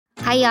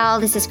Hi, y'all.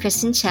 This is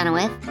Kristen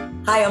Chenoweth.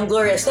 Hi, I'm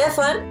Gloria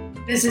Stefan.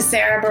 This is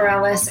Sarah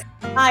Bareilles.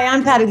 Hi,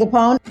 I'm Patty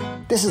Lapone.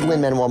 This is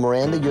Lin-Manuel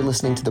Miranda. You're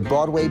listening to the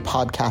Broadway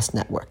Podcast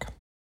Network.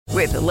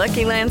 With the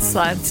Lucky Land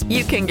Slots,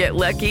 you can get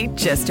lucky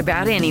just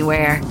about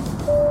anywhere.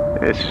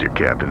 This is your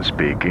captain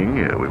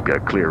speaking. We've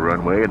got clear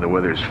runway and the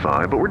weather's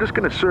fine, but we're just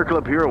going to circle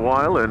up here a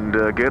while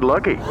and get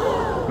lucky.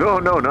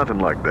 No, nothing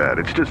like that.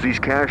 It's just these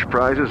cash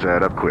prizes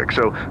add up quick.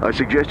 So I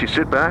suggest you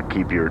sit back,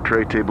 keep your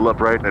tray table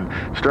upright, and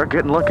start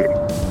getting lucky.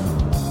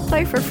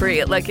 Play for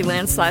free at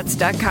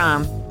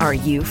LuckyLandSlots.com. Are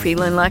you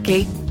feeling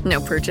lucky? No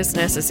purchase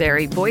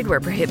necessary. Void where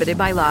prohibited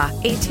by law.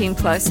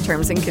 18+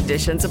 terms and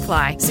conditions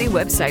apply. See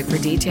website for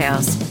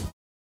details.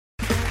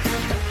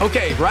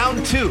 Okay,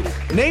 round two.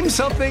 Name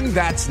something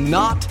that's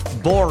not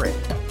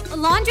boring. A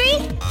laundry?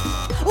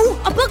 Ooh,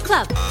 a book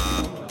club.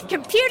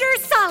 Computer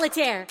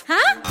solitaire,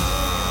 huh?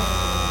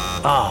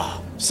 Ah,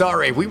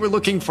 sorry, we were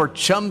looking for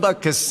Chumba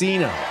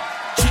Casino.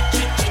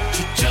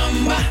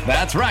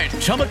 That's right,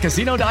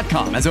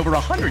 ChumbaCasino.com has over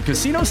 100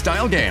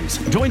 casino-style games.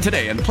 Join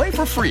today and play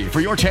for free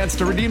for your chance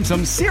to redeem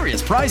some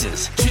serious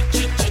prizes.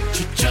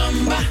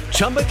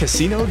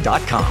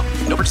 ChumbaCasino.com.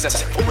 No purchase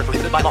necessary. Void where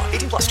prohibited by law.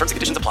 18+ terms and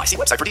conditions apply. See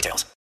website for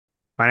details.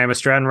 My name is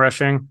Straton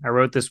Rushing. I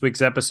wrote this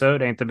week's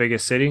episode, Ain't the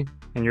Biggest City,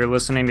 and you're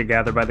listening to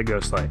Gather by the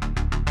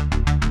Ghostlight.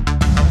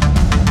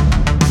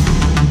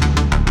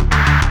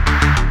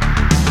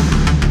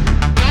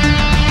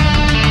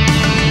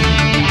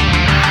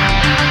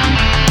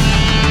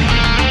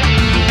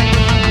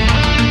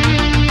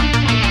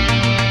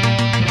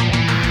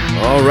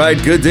 All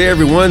right, good day,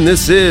 everyone.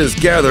 This is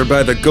Gather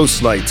by the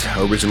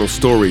Ghostlight, original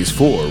stories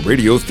for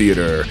radio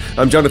theater.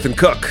 I'm Jonathan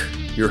Cook,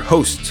 your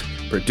host,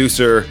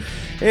 producer,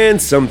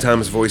 and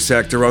sometimes voice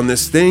actor on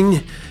this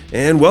thing.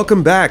 And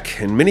welcome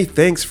back, and many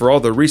thanks for all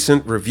the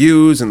recent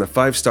reviews and the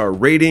 5-star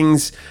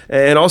ratings,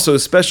 and also a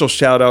special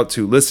shout out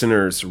to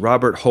listeners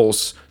Robert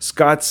Hulse,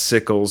 Scott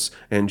Sickles,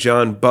 and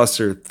John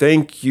Busser.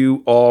 Thank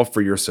you all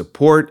for your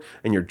support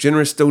and your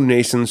generous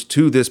donations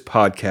to this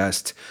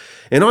podcast.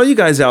 And all you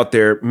guys out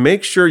there,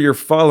 make sure you're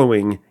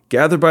following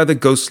Gather by the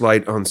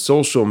Ghostlight on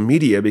social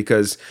media,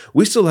 because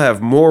we still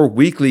have more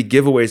weekly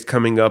giveaways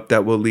coming up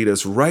that will lead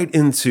us right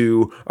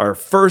into our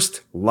first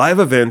live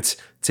event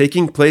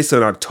taking place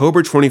on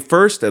October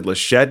 21st at Le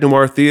Chat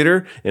Noir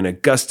Theater in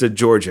Augusta,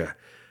 Georgia.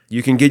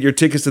 You can get your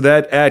tickets to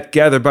that at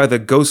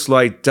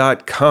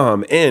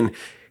gatherbytheghostlight.com. And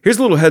here's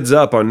a little heads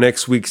up on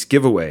next week's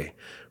giveaway.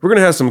 We're going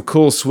to have some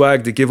cool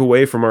swag to give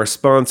away from our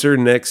sponsor,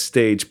 Next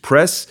Stage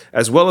Press,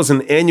 as well as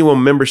an annual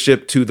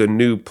membership to the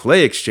New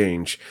Play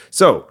Exchange.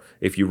 So,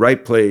 if you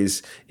write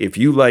plays, if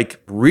you like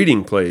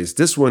reading plays,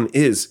 this one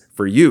is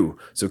for you.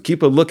 So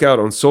keep a lookout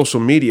on social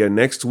media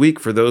next week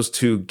for those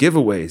two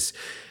giveaways.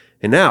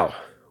 And now,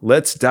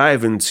 let's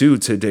dive into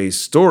today's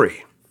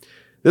story.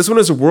 This one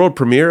is a world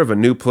premiere of a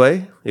new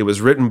play. It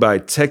was written by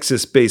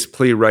Texas-based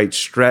playwright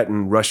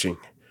Straton Rushing.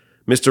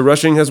 Mr.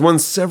 Rushing has won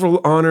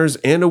several honors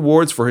and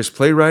awards for his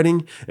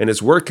playwriting, and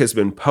his work has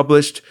been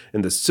published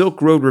in the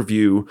Silk Road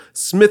Review,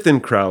 Smith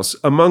 & Krause,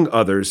 among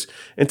others.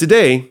 And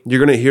today,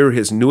 you're going to hear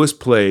his newest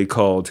play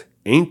called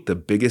Ain't the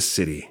Biggest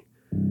City.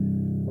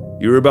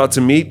 You're about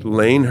to meet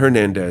Laine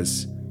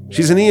Hernandez.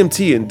 She's an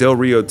EMT in Del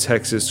Rio,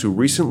 Texas, who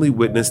recently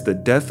witnessed the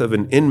death of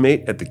an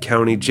inmate at the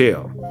county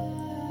jail.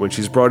 When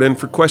she's brought in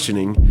for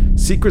questioning,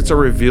 secrets are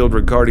revealed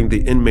regarding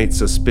the inmate's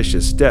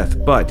suspicious death,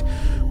 but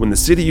when the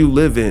city you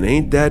live in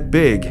ain't that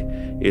big,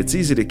 it's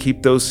easy to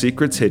keep those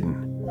secrets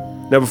hidden.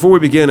 Now, before we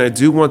begin, I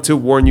do want to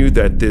warn you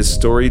that this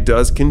story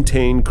does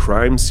contain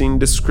crime scene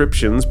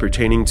descriptions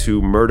pertaining to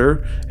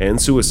murder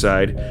and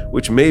suicide,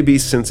 which may be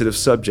sensitive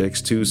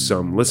subjects to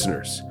some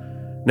listeners.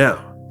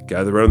 Now,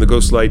 gather around the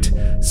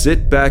Ghostlight,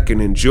 sit back and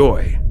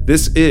enjoy.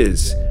 This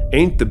is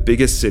Ain't the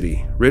Biggest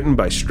City, written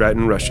by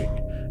Straton Rushing.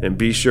 And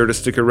be sure to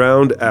stick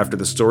around after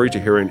the story to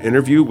hear an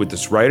interview with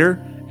this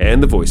writer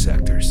and the voice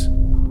actors.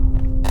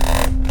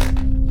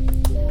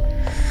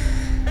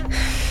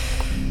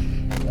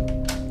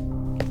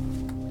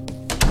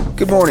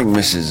 Good morning,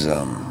 Mrs.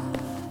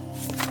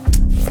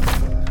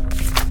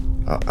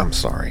 I'm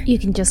sorry. You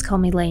can just call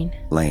me Laine.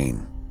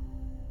 Laine.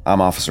 I'm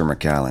Officer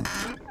McAllen.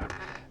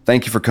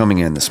 Thank you for coming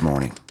in this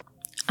morning.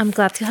 I'm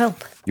glad to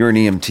help. You're an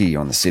EMT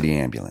on the city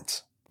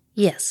ambulance.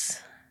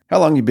 Yes. How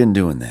long you been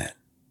doing that?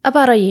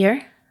 About a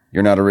year.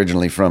 You're not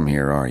originally from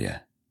here, are you?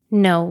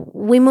 No,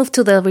 we moved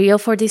to Del Rio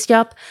for this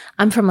job.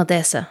 I'm from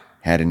Odessa.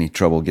 Had any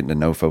trouble getting to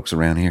know folks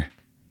around here?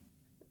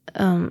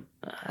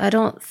 I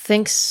don't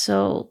think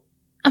so.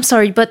 I'm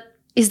sorry, but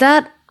is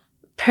that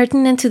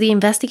pertinent to the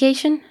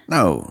investigation?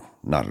 No,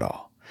 not at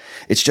all.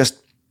 It's just,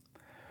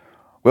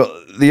 well,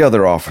 the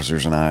other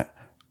officers and I,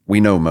 we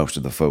know most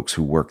of the folks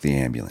who work the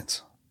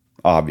ambulance.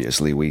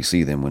 Obviously, we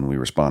see them when we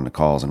respond to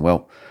calls, and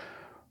well,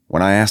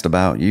 when I asked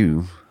about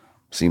you,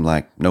 seemed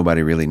like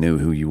nobody really knew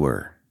who you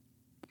were.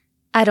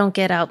 I don't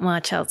get out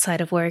much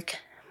outside of work.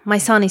 My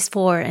son is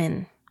 4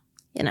 and,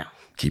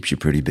 Keeps you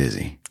pretty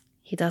busy.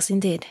 He does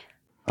indeed.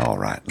 All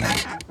right,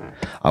 Laine.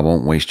 I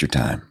won't waste your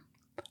time.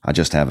 I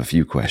just have a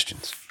few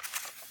questions.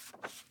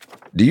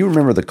 Do you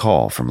remember the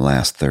call from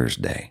last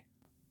Thursday?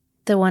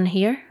 The one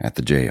here? At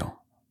the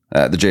jail.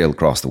 The jail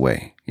across the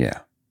way, yeah.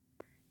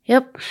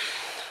 Yep.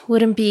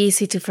 Wouldn't be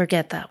easy to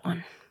forget that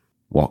one.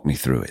 Walk me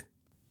through it.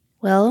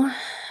 Well,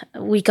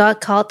 we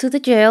got called to the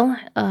jail.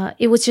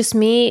 It was just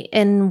me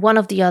and one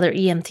of the other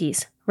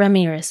EMTs,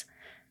 Ramirez.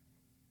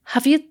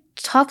 Have you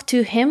talked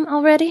to him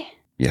already?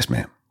 Yes,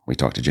 ma'am. We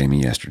talked to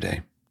Jamie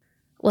yesterday.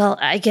 Well,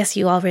 I guess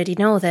you already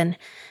know then.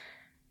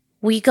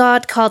 We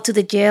got called to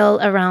the jail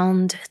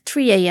around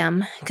 3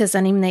 a.m. because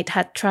an inmate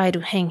had tried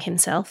to hang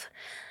himself.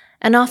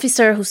 An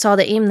officer who saw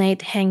the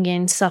inmate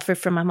hanging suffered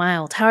from a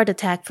mild heart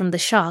attack from the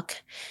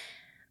shock.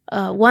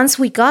 Once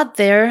we got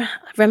there,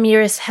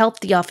 Ramirez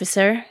helped the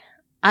officer.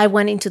 I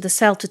went into the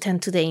cell to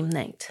tend to the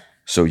inmate.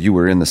 So you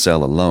were in the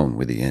cell alone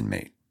with the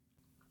inmate?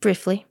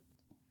 Briefly.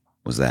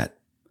 Was that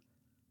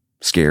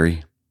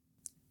scary?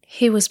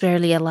 He was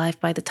barely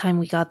alive by the time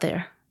we got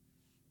there.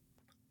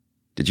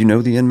 Did you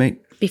know the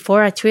inmate?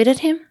 Before I treated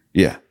him?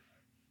 Yeah.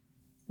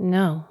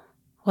 No.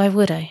 Why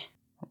would I?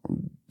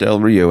 Del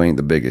Rio ain't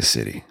the biggest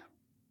city.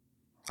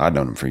 I'd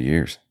known him for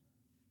years.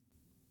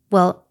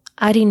 Well,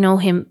 I didn't know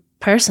him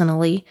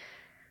personally,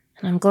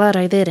 and I'm glad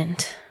I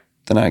didn't.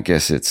 Then I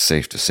guess it's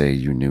safe to say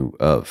you knew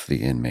of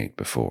the inmate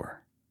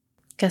before.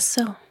 Guess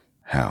so.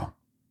 How?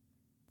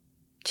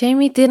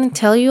 Jamie didn't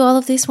tell you all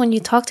of this when you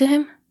talked to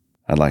him?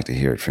 I'd like to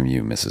hear it from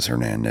you, Mrs.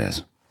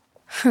 Hernandez.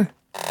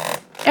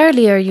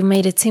 Earlier, you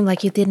made it seem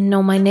like you didn't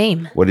know my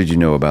name. What did you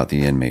know about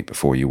the inmate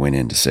before you went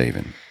in to save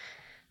him?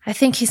 I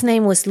think his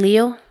name was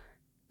Leo,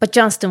 but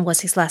Johnston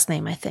was his last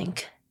name, I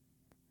think.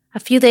 A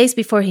few days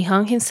before he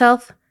hung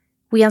himself,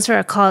 we answered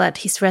a call at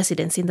his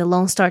residence in the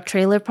Lone Star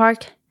Trailer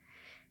Park.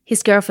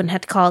 His girlfriend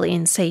had called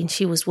in saying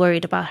she was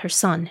worried about her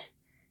son.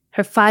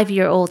 Her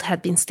 5-year-old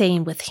had been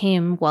staying with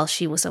him while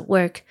she was at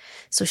work,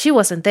 so she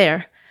wasn't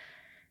there.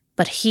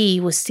 But he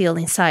was still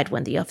inside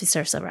when the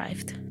officers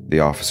arrived.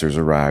 The officers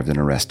arrived and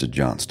arrested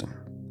Johnston.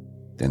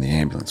 Then the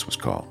ambulance was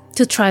called.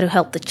 To try to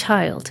help the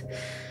child.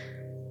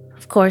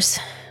 Of course,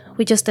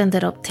 we just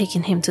ended up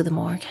taking him to the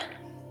morgue.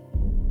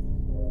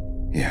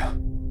 Yeah.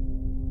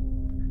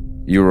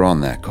 You were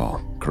on that call,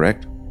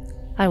 correct?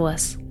 I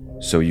was.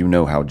 So you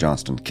know how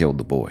Johnston killed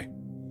the boy?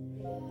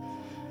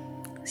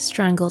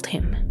 Strangled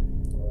him.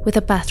 With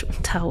a bathroom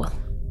towel.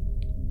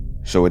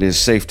 So it is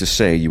safe to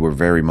say you were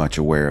very much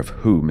aware of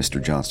who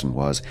Mr. Johnston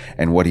was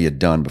and what he had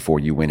done before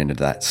you went into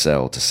that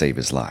cell to save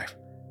his life.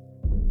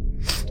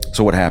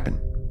 So what happened?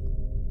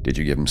 Did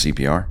you give him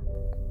CPR?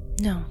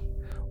 No.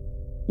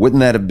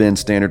 Wouldn't that have been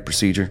standard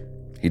procedure?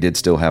 He did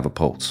still have a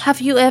pulse.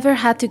 Have you ever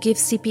had to give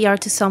CPR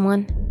to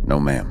someone? No,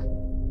 ma'am.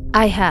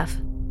 I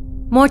have.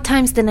 More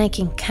times than I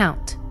can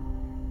count.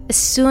 As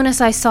soon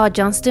as I saw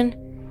Johnston,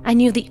 I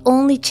knew the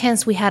only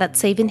chance we had at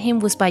saving him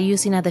was by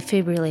using a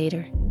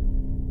defibrillator.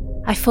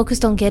 I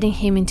focused on getting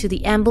him into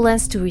the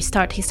ambulance to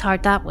restart his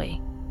heart that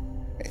way.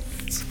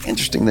 It's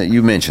interesting that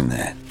you mentioned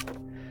that,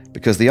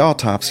 because the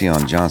autopsy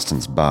on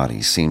Johnston's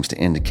body seems to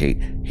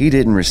indicate he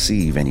didn't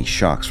receive any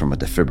shocks from a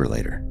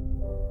defibrillator.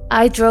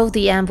 I drove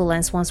the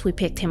ambulance once we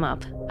picked him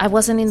up. I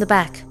wasn't in the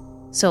back,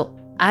 so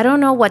I don't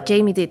know what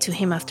Jamie did to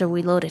him after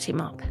we loaded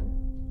him up.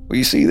 Well,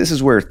 you see, this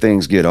is where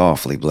things get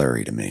awfully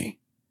blurry to me.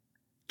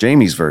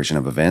 Jamie's version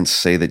of events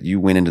say that you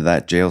went into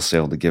that jail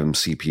cell to give him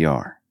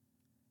CPR.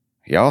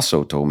 He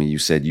also told me you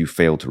said you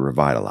failed to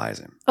revitalize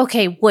him.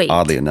 Okay, wait.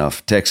 Oddly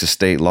enough, Texas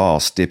state law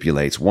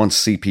stipulates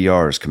once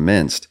CPR is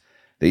commenced,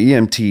 the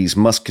EMTs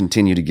must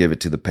continue to give it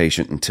to the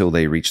patient until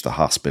they reach the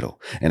hospital.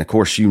 And of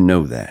course you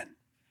know that.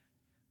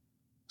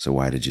 So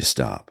why did you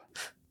stop?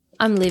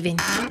 I'm leaving.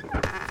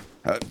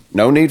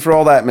 No need for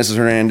all that, Mrs.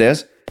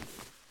 Hernandez.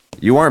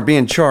 You aren't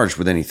being charged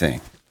with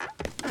anything.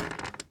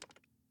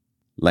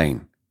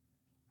 Lane,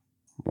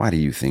 why do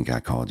you think I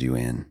called you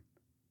in?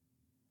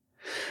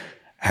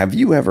 Have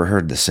you ever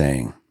heard the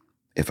saying,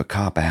 if a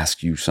cop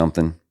asks you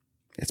something,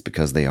 it's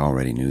because they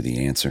already knew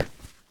the answer?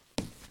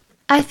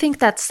 I think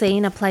that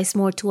saying applies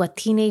more to a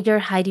teenager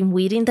hiding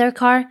weed in their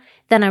car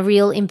than a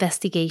real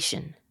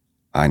investigation.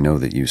 I know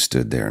that you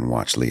stood there and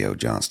watched Leo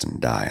Johnston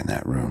die in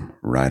that room,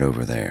 right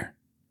over there.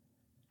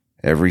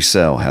 Every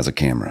cell has a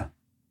camera.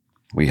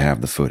 We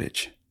have the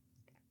footage.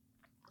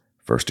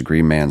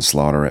 First-degree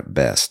manslaughter at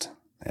best.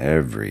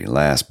 Every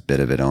last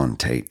bit of it on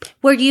tape.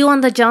 Were you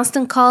on the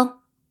Johnston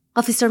call,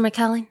 Officer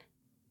McAllen?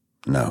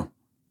 No.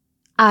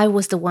 I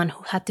was the one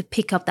who had to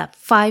pick up that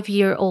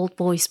 5-year-old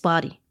boy's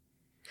body.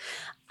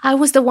 I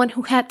was the one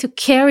who had to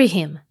carry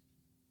him.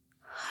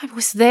 I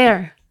was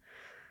there.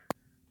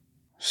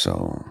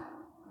 So,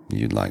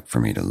 you'd like for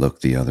me to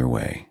look the other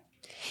way?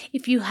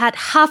 If you had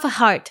half a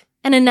heart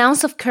and an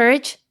ounce of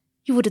courage,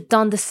 you would have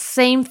done the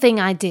same thing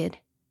I did.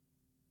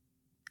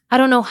 I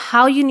don't know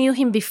how you knew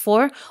him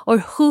before or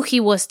who he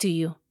was to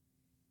you.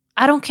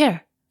 I don't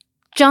care.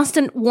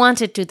 Johnston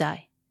wanted to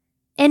die.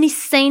 Any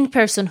sane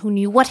person who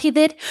knew what he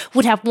did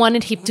would have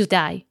wanted him to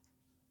die.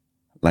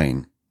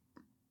 Lane,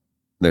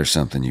 there's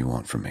something you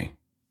want from me.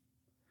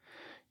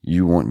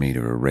 You want me to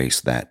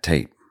erase that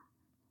tape.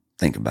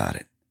 Think about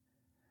it.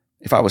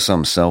 If I was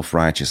some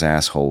self-righteous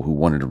asshole who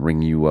wanted to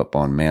ring you up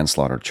on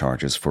manslaughter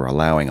charges for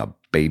allowing a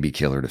baby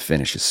killer to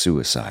finish his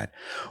suicide.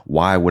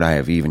 Why would I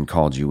have even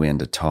called you in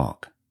to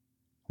talk?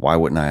 Why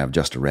wouldn't I have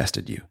just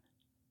arrested you?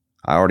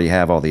 I already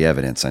have all the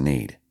evidence I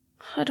need.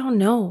 I don't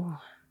know.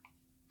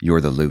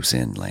 You're the loose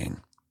end,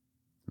 Lane.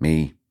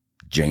 Me,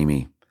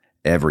 Jamie,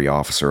 every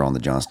officer on the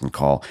Johnston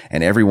call,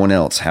 and everyone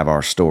else have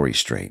our story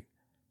straight.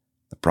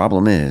 The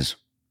problem is,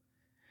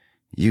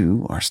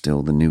 you are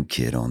still the new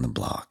kid on the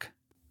block.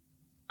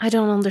 I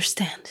don't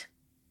understand.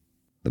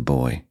 The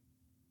boy.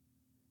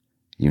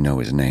 You know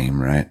his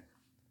name, right?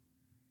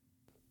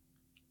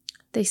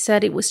 They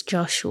said it was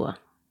Joshua.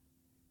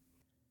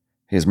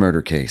 His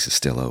murder case is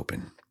still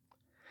open.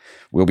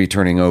 We'll be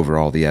turning over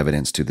all the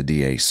evidence to the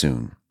DA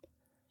soon.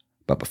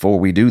 But before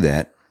we do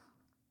that,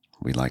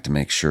 we'd like to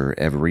make sure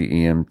every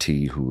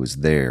EMT who was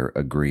there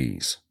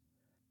agrees.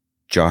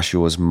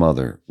 Joshua's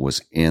mother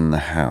was in the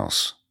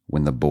house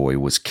when the boy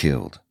was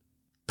killed.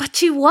 But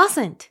she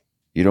wasn't.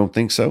 You don't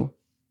think so?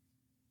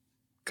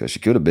 'Cause she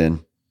could have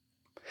been.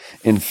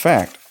 In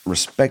fact,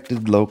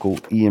 respected local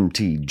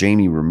EMT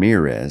Jamie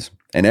Ramirez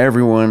and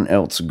everyone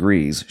else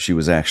agrees she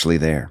was actually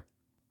there.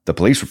 The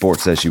police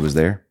report says she was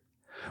there.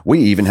 We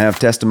even have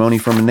testimony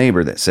from a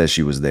neighbor that says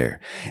she was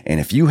there. And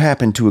if you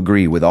happen to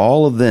agree with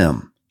all of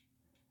them,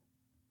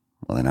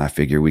 well, then I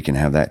figure we can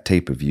have that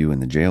tape of you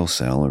in the jail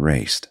cell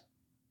erased.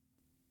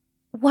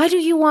 Why do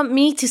you want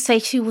me to say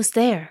she was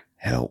there?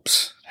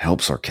 Helps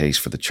our case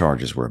for the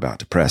charges we're about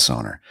to press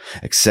on her.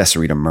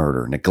 Accessory to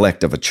murder,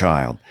 neglect of a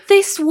child.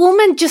 This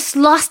woman just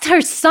lost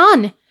her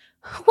son.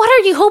 What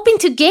are you hoping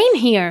to gain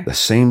here? The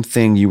same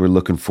thing you were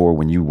looking for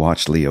when you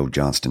watched Leo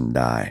Johnston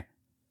die.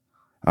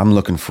 I'm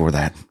looking for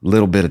that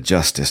little bit of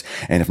justice,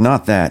 and if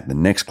not that, the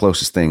next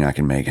closest thing I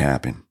can make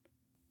happen.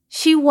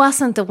 She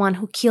wasn't the one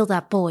who killed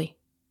that boy.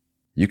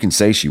 You can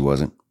say she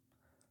wasn't,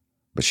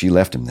 but she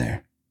left him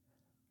there.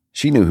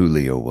 She knew who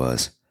Leo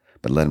was,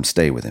 but let him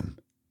stay with him.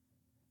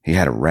 He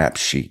had a rap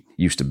sheet,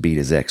 used to beat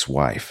his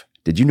ex-wife.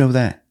 Did you know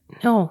that?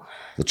 No.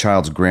 The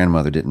child's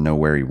grandmother didn't know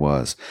where he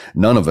was.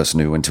 None of us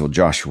knew until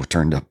Joshua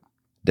turned up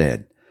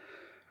dead.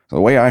 So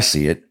the way I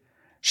see it,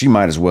 she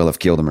might as well have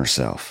killed him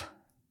herself.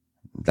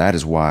 That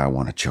is why I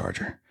want to charge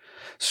her.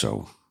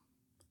 So,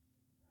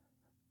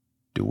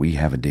 do we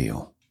have a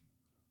deal?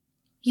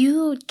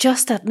 You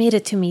just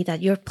admitted to me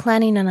that you're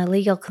planning an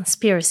illegal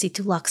conspiracy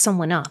to lock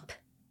someone up.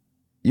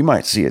 You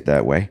might see it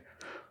that way,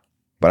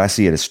 but I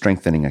see it as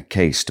strengthening a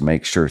case to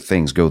make sure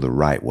things go the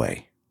right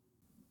way.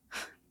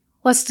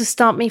 What's to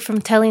stop me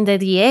from telling the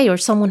DA or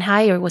someone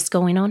higher what's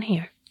going on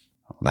here?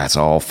 That's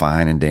all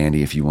fine and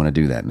dandy if you want to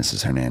do that,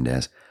 Mrs.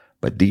 Hernandez.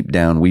 But deep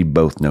down, we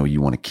both know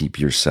you want to keep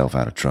yourself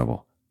out of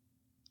trouble.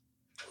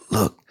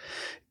 Look,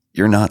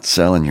 you're not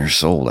selling your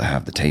soul to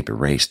have the tape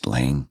erased,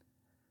 Lane.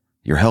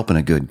 You're helping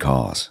a good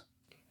cause.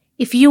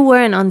 If you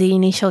weren't on the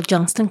initial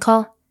Johnston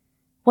call,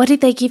 why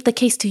did they give the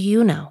case to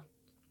you now?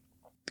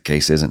 The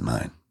case isn't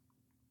mine.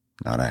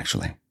 Not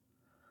actually.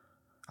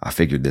 I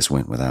figured this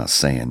went without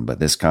saying, but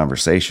this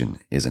conversation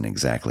isn't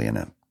exactly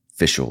an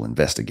official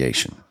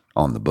investigation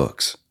on the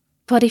books.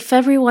 But if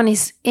everyone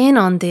is in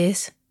on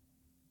this,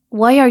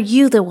 why are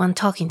you the one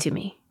talking to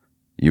me?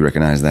 You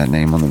recognize that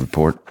name on the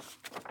report?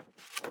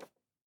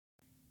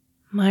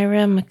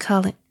 Myra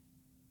McCullen.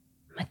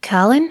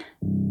 McCullen?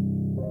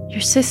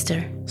 Your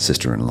sister?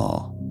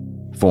 Sister-in-law.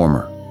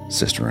 Former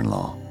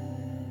sister-in-law.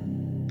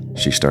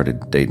 She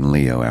started dating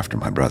Leo after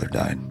my brother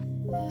died.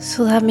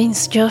 So that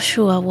means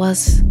Joshua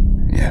was...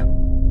 Yeah.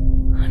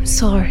 I'm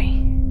sorry.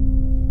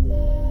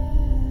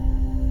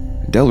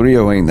 Del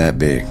Rio ain't that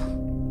big.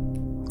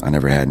 I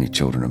never had any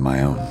children of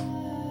my own.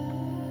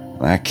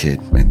 That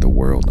kid meant the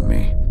world to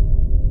me.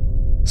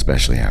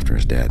 Especially after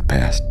his dad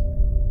passed.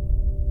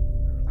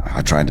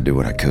 I tried to do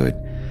what I could.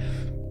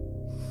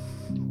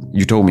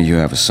 You told me you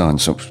have a son,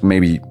 so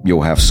maybe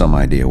you'll have some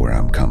idea where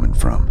I'm coming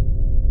from.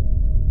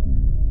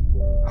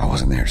 I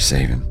wasn't there to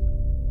save him.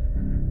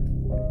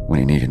 When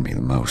he needed me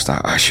the most,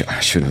 I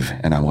should have,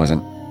 and I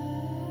wasn't.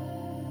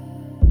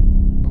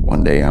 But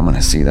one day I'm going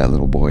to see that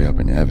little boy up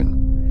in heaven.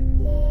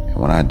 And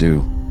when I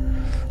do,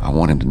 I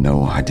want him to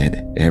know I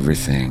did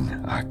everything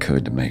I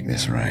could to make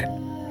this right.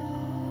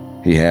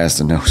 He has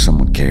to know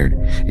someone cared,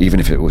 even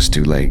if it was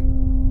too late.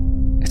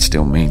 It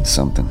still means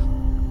something.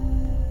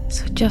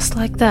 So just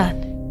like that.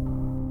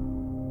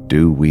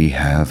 Do we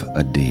have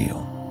a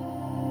deal?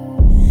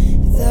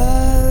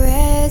 The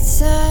red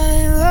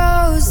sun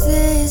rose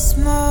this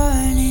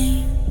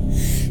morning.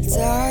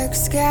 Dark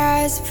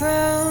skies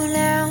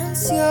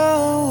pronounce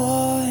your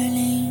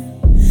warning.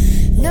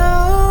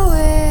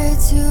 Nowhere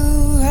to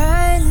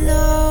run,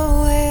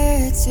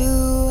 nowhere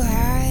to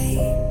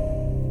hide.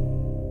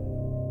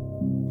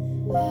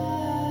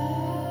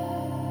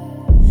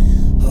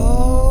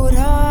 Hold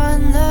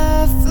on,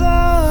 the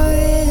floor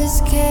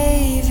is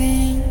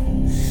caving.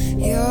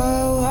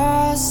 Your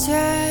walls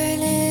turn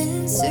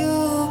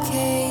into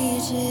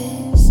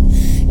cages.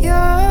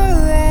 Your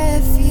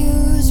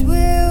refuge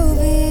will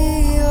be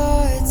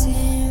your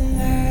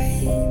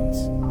demise.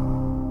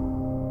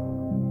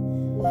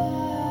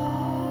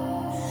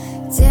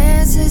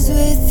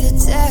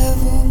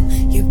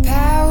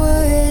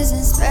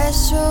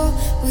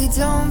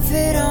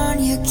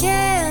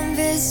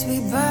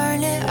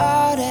 burn it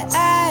all to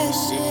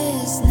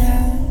ashes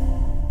now.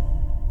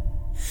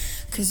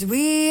 'Cause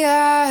we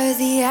are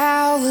the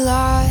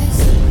outlaws.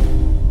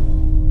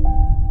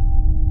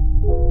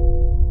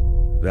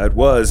 That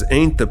was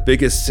Ain't the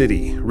Biggest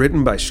City,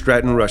 written by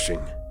Straton Rushing.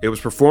 It was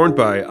performed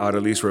by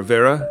Adelise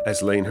Rivera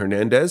as Lane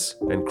Hernandez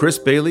and Chris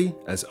Bailey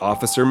as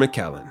Officer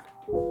McCallan.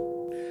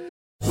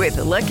 With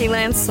the Lucky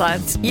Land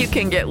Slots, you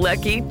can get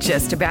lucky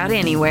just about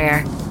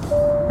anywhere.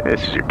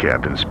 This is your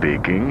captain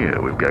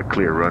speaking. We've got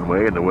clear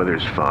runway and the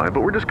weather's fine,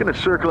 but we're just going to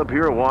circle up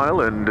here a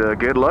while and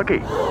get lucky.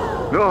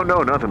 No,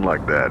 nothing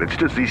like that. It's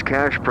just these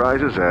cash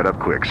prizes add up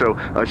quick. So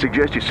I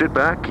suggest you sit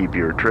back, keep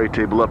your tray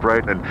table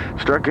upright, and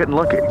start getting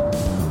lucky.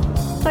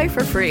 Play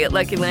for free at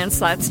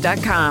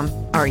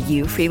LuckyLandSlots.com. Are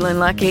you feeling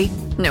lucky?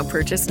 No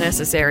purchase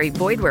necessary.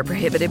 Void where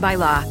prohibited by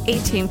law.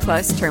 18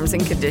 plus terms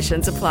and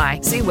conditions apply.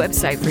 See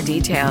website for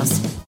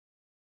details.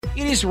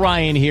 It is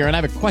Ryan here, and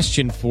I have a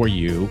question for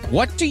you.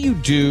 What do you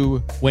do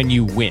when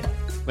you win?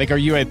 Like, are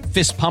you a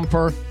fist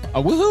pumper,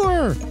 a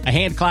woohooer, a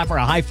hand clapper,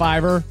 a high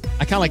fiver?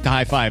 I kind of like the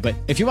high five, but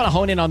if you want to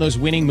hone in on those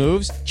winning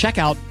moves, check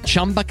out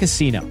Chumba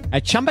Casino.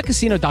 At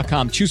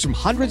ChumbaCasino.com, choose from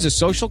hundreds of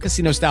social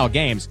casino-style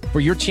games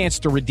for your chance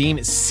to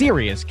redeem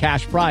serious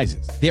cash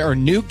prizes. There are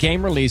new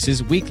game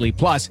releases weekly,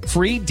 plus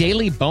free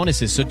daily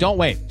bonuses, so don't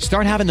wait.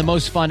 Start having the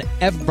most fun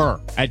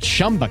ever at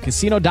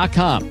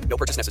ChumbaCasino.com. No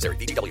purchase necessary.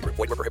 VGW. Void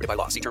where prohibited by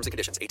law. See terms and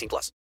conditions. 18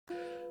 plus.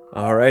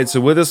 All right,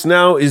 so with us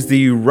now is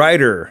the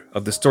writer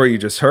of the story you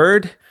just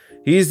heard.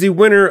 He's the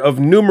winner of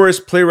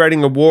numerous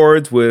playwriting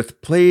awards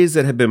with plays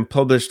that have been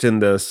published in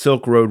the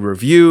Silk Road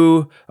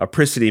Review,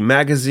 Apricity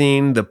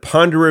Magazine, the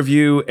Ponder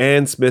Review,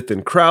 and Smith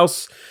 &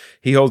 Krause.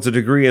 He holds a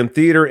degree in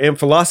theater and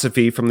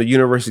philosophy from the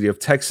University of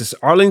Texas,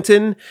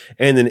 Arlington,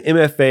 and an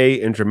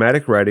MFA in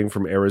dramatic writing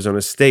from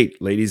Arizona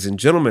State. Ladies and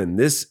gentlemen,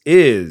 this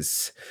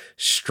is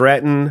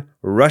Straton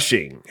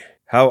Rushing.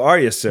 How are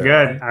you, sir?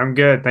 Good. I'm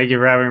good. Thank you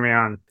for having me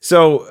on.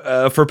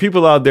 So for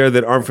people out there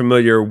that aren't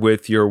familiar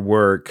with your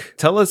work,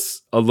 tell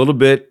us a little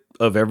bit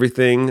of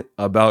everything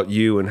about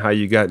you and how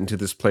you got into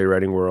this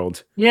playwriting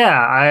world.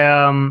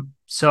 Yeah,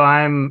 so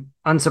I'm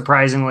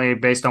unsurprisingly,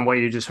 based on what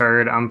you just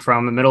heard, I'm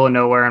from the middle of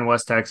nowhere in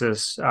West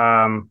Texas.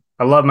 I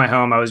love my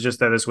home. I was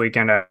just there this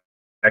weekend,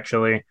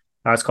 actually.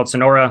 It's called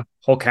Sonora.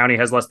 Whole county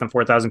has less than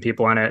 4,000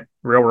 people in it.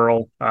 Real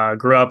rural.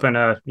 Grew up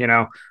in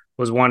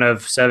was one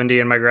of 70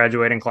 in my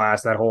graduating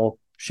class, that whole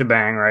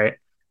shebang, right?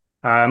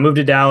 Moved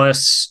to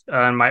Dallas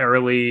in my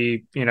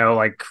early,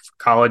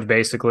 college,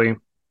 basically.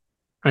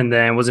 And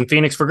then was in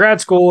Phoenix for grad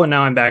school, and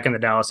now I'm back in the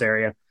Dallas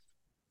area.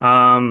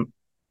 And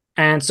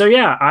so,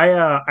 yeah,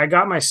 I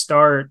got my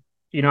start.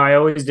 I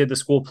always did the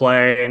school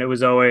play, and it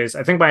was always,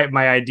 I think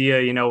my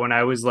idea, when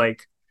I was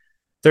like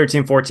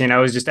 13, 14, I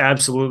was just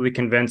absolutely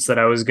convinced that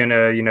I was going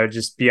to,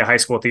 just be a high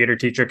school theater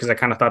teacher, because I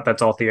kind of thought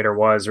that's all theater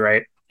was,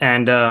 right?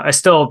 And I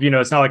still,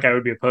 it's not like I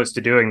would be opposed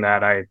to doing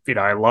that. I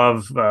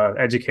love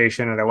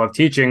education and I love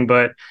teaching,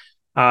 but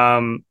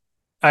I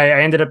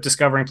ended up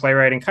discovering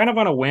playwriting kind of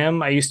on a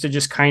whim. I used to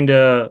just kind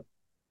of,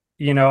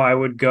 I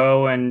would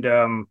go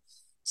and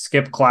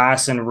skip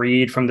class and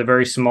read from the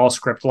very small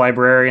script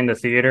library in the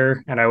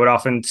theater, and I would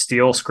often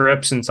steal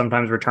scripts and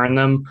sometimes return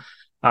them.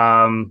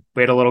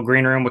 We had a little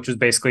green room, which was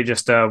basically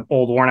just a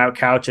old worn out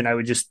couch, and I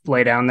would just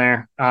lay down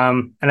there.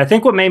 And I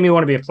think what made me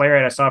want to be a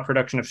playwright, I saw a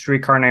production of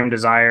Streetcar Named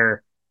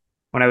Desire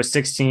when I was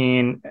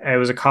 16. It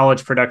was a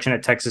college production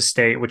at Texas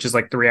State, which is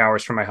like 3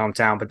 hours from my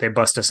hometown, but they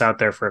bust us out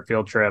there for a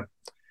field trip.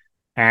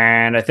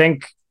 And I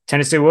think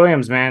Tennessee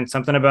Williams, man,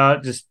 something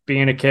about just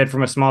being a kid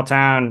from a small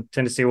town,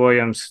 Tennessee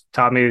Williams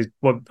taught me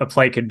what a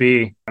play could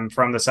be. I'm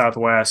from the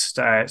Southwest.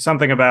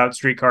 Something about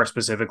Streetcar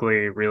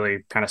specifically really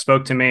kind of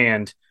spoke to me,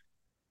 and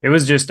it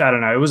was just, I don't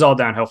know, it was all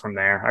downhill from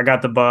there. I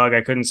got the bug. I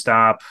couldn't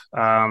stop.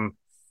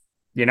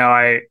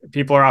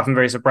 People are often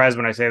very surprised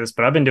when I say this,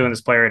 but I've been doing this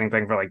playwriting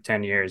thing for like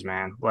 10 years,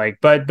 man.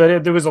 But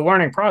there was a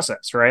learning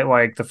process, right?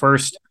 Like the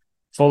first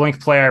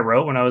full-length play I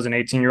wrote when I was an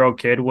 18-year-old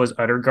kid was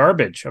utter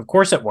garbage. Of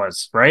course it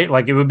was, right?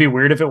 Like it would be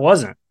weird if it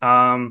wasn't.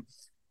 And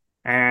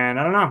I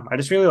don't know. I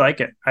just really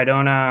like it. I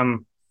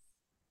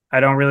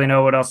don't really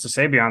know what else to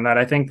say beyond that.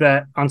 I think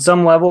that on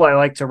some level, I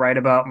like to write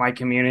about my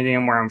community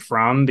and where I'm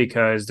from,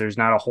 because there's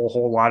not a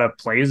whole lot of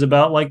plays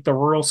about like the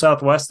rural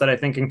Southwest that I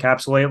think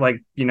encapsulate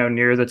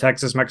near the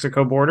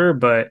Texas-Mexico border.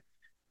 But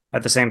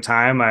at the same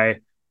time, I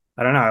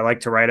don't know. I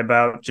like to write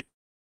about just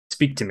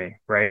speak to me,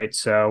 right?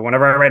 So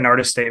whenever I write an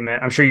artist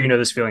statement, I'm sure you know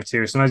this feeling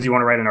too. Sometimes you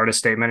want to write an artist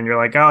statement and you're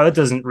like, oh, that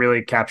doesn't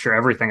really capture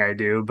everything I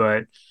do,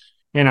 but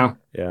Yeah.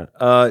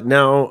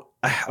 Now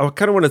I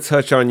kind of want to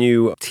touch on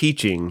you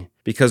teaching,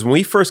 because when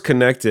we first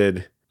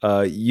connected,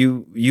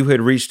 you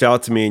had reached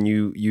out to me and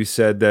you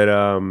said that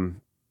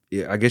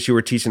I guess you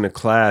were teaching a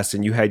class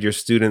and you had your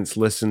students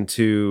listen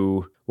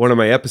to one of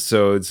my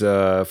episodes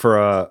for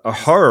a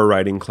horror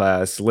writing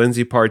class,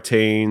 Lindsay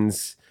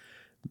Partain's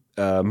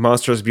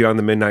Monsters Beyond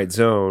the Midnight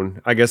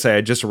Zone. I guess I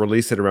had just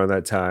released it around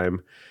that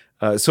time.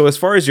 So as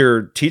far as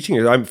your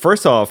teaching,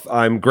 first off,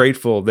 I'm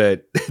grateful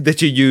that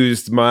you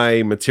used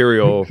my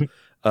material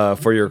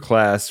for your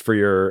class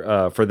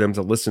for them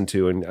to listen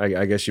to, and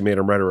I guess you made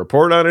them write a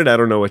report on it. I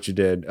don't know what you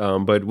did,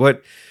 but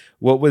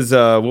what was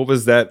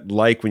that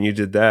like when you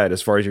did that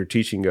as far as your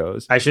teaching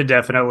goes? I should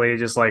definitely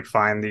just like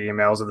find the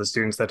emails of the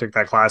students that took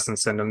that class and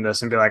send them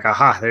this and be like,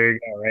 aha, there you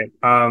go,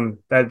 right?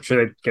 That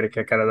should get a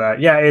kick out of that.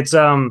 Yeah, it's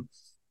so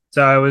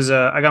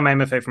I got my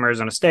MFA from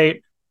Arizona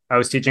State. I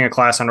was teaching a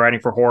class on writing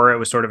for horror. It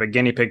was sort of a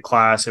guinea pig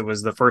class. It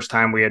was the first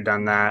time we had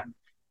done that.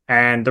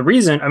 And the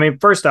reason, I mean,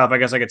 first off, I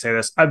guess I could say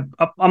this. I'm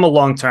a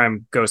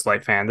long-time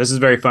Ghostlight fan. This is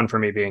very fun for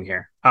me being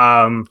here.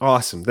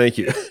 Awesome. Thank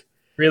you.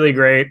 Really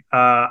great.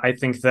 I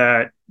think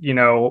that,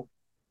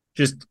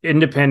 just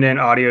independent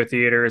audio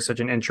theater is such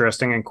an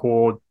interesting and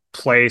cool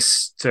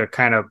place to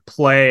kind of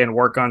play and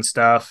work on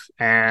stuff.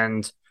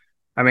 And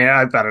I mean,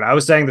 I don't know. I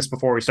was saying this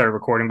before we started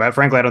recording, but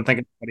frankly, I don't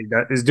think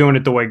anybody is doing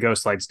it the way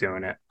Ghostlight's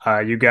doing it.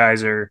 You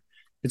guys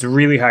it's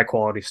really high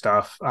quality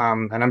stuff.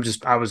 And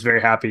I was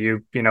very happy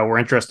you were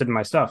interested in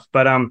my stuff.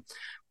 But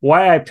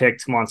why I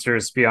picked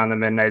Monsters Beyond the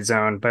Midnight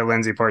Zone by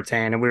Lindsay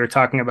Partain, and we were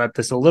talking about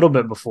this a little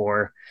bit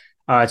before.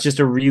 It's just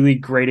a really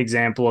great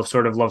example of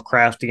sort of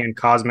Lovecraftian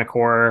cosmic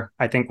horror.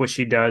 I think what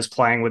she does,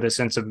 playing with a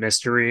sense of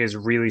mystery, is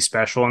really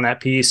special in that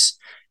piece.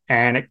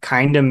 And it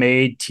kind of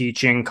made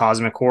teaching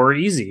cosmic horror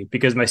easy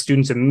because my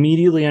students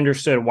immediately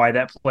understood why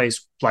that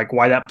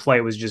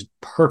play was just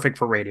perfect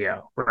for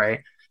radio,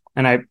 right?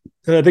 And I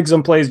think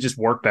some plays just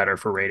work better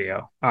for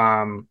radio.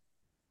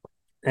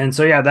 And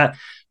so, yeah, that,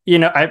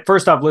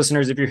 first off,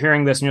 listeners, if you're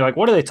hearing this and you're like,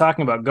 what are they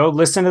talking about? Go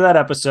listen to that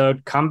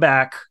episode, come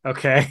back,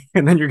 okay?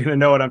 And then you're going to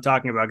know what I'm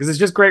talking about because it's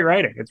just great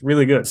writing. It's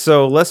really good.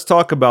 So let's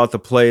talk about the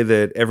play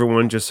that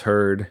everyone just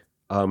heard.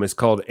 It's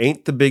called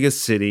Ain't the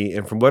Biggest City.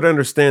 And from what I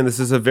understand, this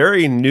is a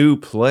very new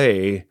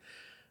play.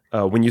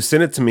 When you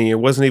sent it to me, it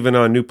wasn't even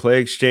on New Play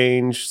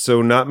Exchange,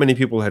 so not many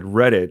people had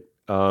read it.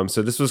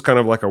 So this was kind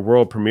of like a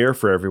world premiere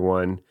for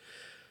everyone.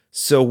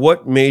 So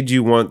what made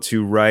you want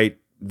to write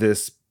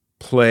this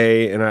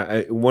play?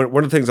 And one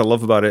of the things I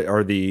love about it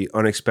are the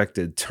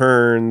unexpected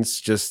turns,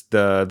 just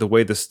the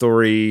way the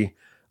story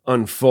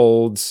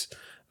unfolds.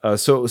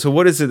 So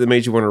what is it that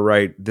made you want to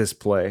write this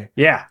play?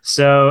 Yeah,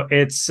 so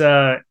it's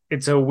a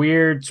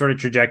weird sort of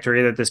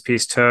trajectory that this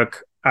piece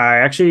took. I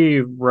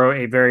actually wrote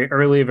a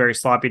very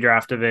sloppy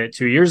draft of it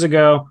 2 years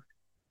ago,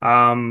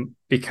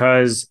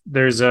 because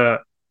there's I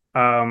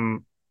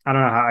don't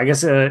know how, I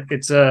guess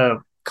it's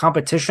a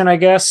competition, I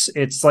guess.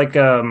 It's like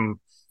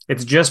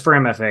it's just for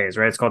MFAs,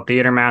 right? It's called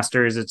Theater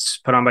Masters. It's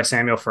put on by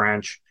Samuel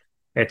French.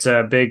 It's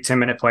a big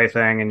 10-minute play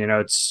thing. And,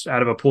 it's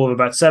out of a pool of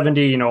about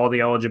 70, all the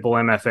eligible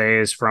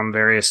MFAs from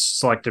various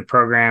selected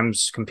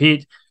programs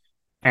compete.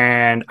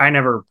 And I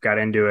never got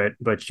into it,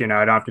 but, I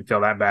don't have to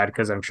feel that bad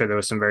because I'm sure there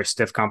was some very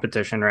stiff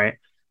competition, right?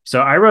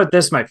 So I wrote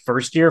this my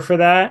first year for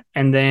that.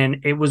 And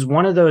then it was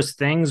one of those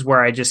things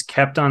where I just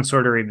kept on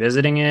sort of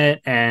revisiting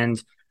it.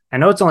 And I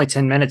know it's only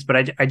 10 minutes,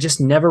 but I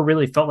just never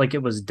really felt like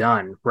it was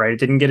done, right? It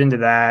didn't get into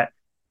that.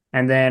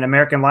 And then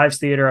American Lives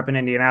Theater up in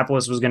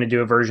Indianapolis was going to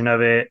do a version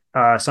of it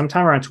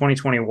sometime around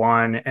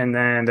 2021. And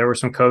then there were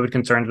some COVID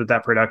concerns with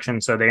that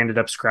production, so they ended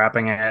up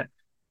scrapping it.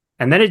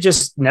 And then it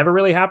just never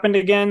really happened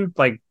again.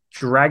 Like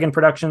Dragon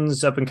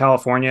Productions up in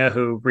California,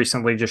 who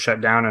recently just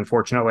shut down,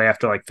 unfortunately,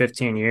 after like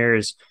 15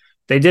 years.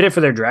 They did it for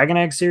their Dragon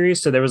Egg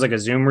series. So there was like a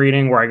Zoom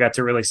reading where I got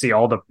to really see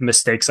all the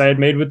mistakes I had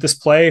made with this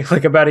play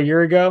like about a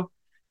year ago.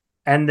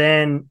 And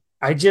then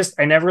I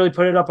never really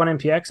put it up on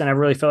MPX. I never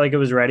really felt like it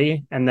was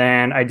ready. And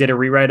then I did a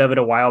rewrite of it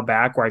a while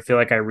back where I feel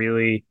like I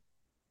really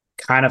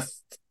kind of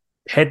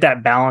hit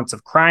that balance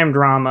of crime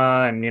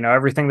drama and,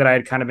 everything that I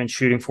had kind of been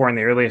shooting for in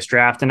the earliest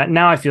draft. And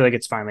now I feel like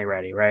it's finally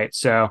ready. Right.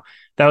 So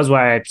that was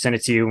why I sent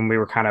it to you when we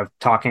were kind of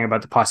talking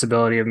about the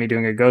possibility of me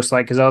doing a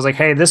Ghostlight. Cause I was like,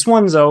 hey, this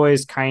one's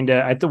always kind of,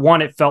 at the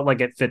one, it felt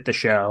like it fit the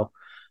show.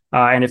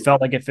 And it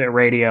felt like it fit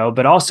radio,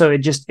 but also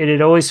it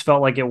had always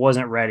felt like it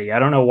wasn't ready. I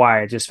don't know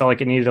why. It just felt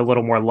like it needed a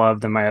little more love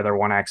than my other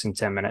 1 acts in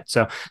 10 minutes.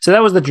 So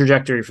that was the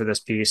trajectory for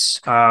this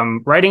piece.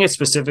 Writing it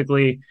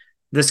specifically,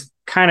 this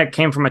kind of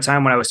came from a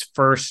time when I was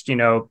first,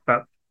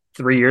 about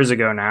 3 years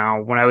ago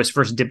now, when I was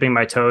first dipping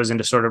my toes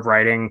into sort of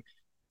writing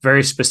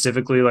very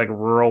specifically like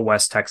rural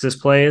West Texas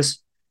plays.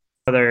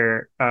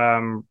 Ran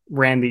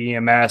the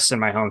EMS in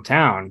my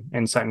hometown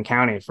in Sutton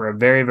County for a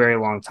very, very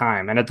long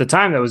time. And at the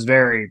time that was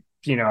very,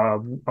 a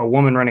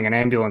woman running an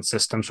ambulance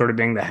system sort of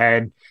being the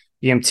head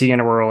EMT in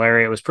a rural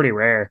area. It was pretty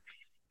rare.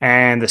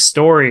 And the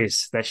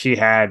stories that she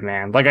had,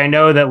 man, like I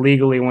know that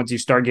legally once you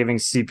start giving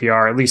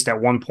CPR, at least at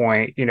one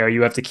point,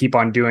 you have to keep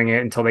on doing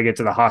it until they get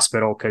to the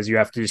hospital because you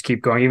have to just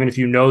keep going, even if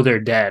they're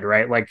dead,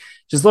 right? Like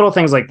just little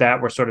things like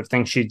that were sort of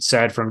things she'd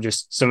said from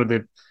just some of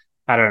the,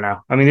 I don't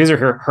know. I mean, these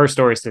are her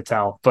stories to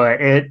tell, but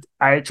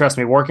trust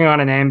me, working on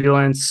an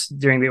ambulance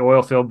during the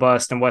oil field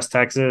bust in West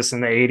Texas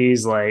in the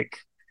 80s, like,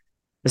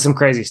 there's some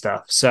crazy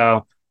stuff.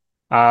 So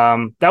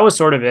that was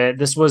sort of it.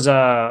 This was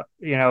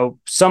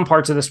some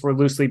parts of this were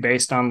loosely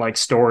based on like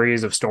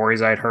stories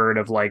I'd heard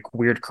of like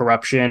weird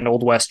corruption,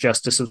 Old West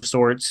justice of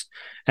sorts.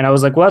 And I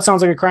was like, well, that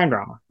sounds like a crime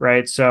drama,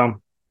 right? So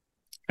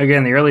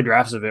again, the early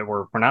drafts of it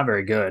were not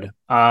very good.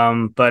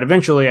 But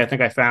eventually I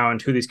think I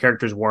found who these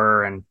characters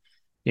were, and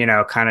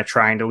kind of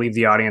trying to leave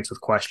the audience with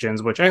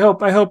questions, which I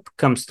hope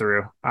comes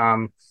through.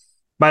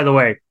 By the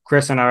way,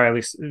 Chris and I, at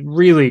least,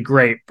 really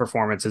great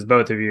performances,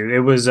 both of you. It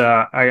was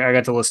I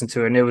got to listen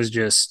to it, and it was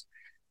just,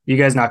 you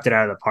guys knocked it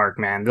out of the park,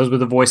 man. Those were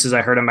the voices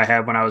I heard in my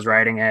head when I was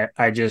writing it.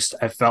 I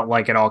felt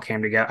like it all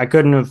came together.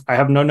 I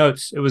have no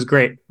notes. It was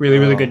great. Really,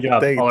 really good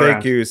job.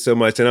 Thank you so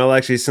much. And I'll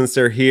actually, since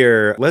they're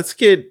here, let's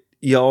get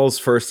y'all's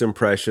first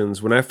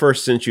impressions. When I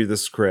first sent you the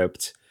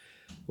script,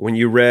 when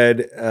you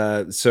read,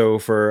 so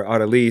for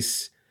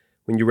Annalise,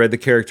 when you read the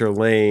character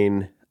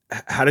Lane,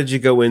 how did you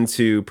go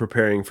into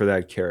preparing for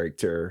that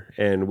character,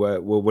 and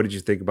what did you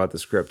think about the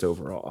script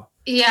overall?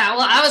 Yeah,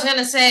 well, I was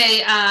gonna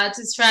say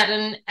to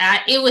Straton,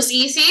 it was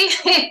easy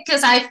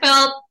because I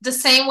felt the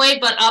same way,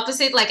 but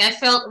opposite. Like, I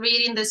felt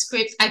reading the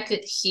script, I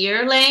could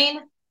hear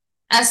Lane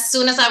as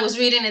soon as I was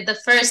reading it the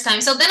first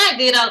time. So then I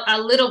did a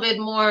little bit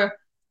more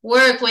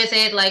work with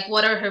it, like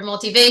what are her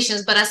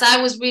motivations. But as I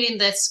was reading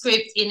the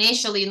script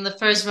initially in the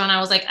first run,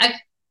 I was like,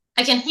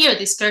 I can hear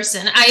this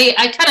person.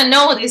 I kind of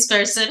know this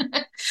person.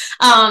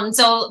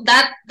 So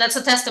that's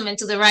a testament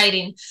to the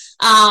writing.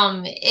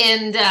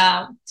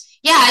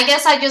 Yeah, I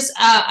guess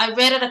I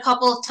read it a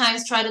couple of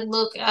times, try to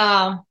look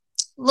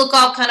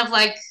up kind of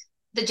like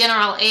the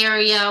general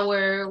area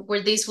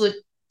where this would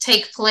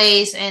take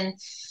place, and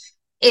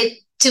it,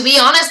 to be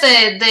honest,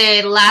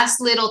 the last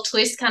little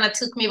twist kind of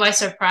took me by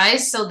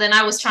surprise. So then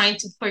I was trying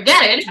to forget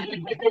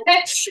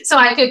it so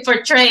I could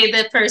portray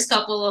the first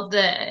couple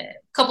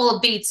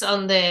of beats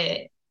on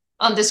the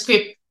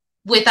script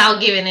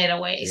without giving it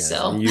away. Yes,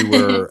 so you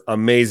were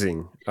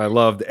amazing. I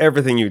loved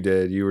everything you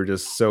did. You were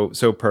just so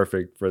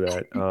perfect for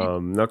that.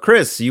 Now,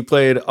 Chris, you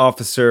played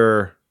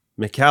Officer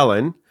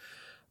McAllen.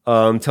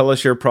 Tell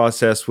us your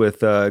process with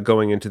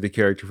going into the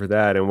character for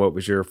that, and what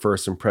was your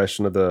first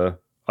impression of the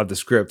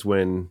script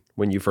when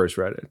you first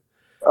read it?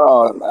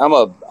 I'm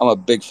a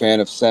big fan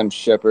of Sam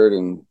Shepard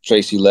and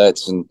Tracy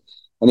Letts, and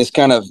this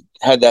kind of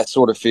had that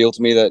sort of feel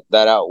to me,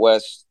 that out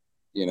west,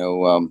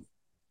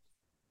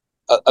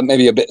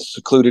 maybe a bit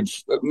secluded,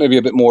 maybe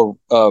a bit more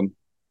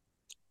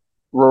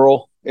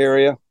rural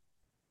area.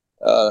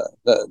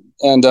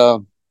 And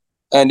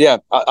yeah,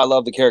 I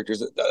love the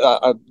characters.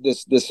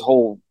 This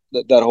whole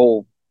that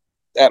whole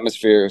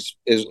atmosphere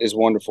is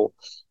wonderful.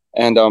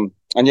 And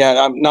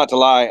yeah, I'm not to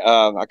lie,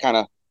 I kind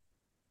of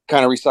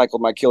recycled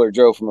my Killer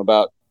Joe from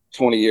about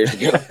 20 years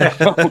ago.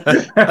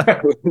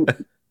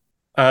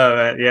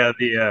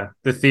 Yeah,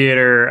 the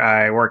theater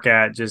I work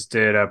at just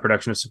did a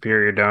production of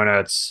Superior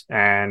Donuts,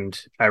 and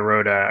I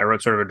wrote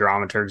sort of a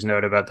dramaturg's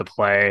note about the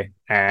play,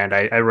 and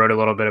I wrote a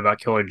little bit about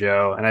Killer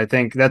Joe. And I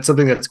think that's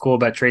something that's cool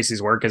about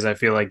Tracy's work, is I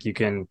feel like you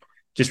can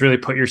just really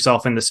put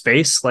yourself in the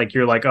space. Like,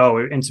 you're like, oh,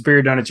 in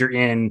Superior Donuts you're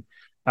in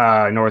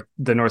the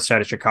north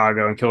side of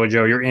Chicago, and Killer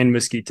Joe you're in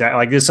Mesquite.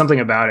 Like, there's something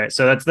about it.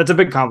 So that's a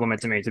big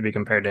compliment to me to be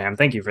compared to him.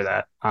 Thank you for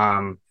that.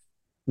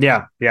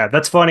 Yeah,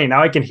 that's funny.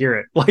 Now I can hear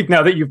it. Like,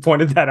 now that you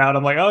pointed that out,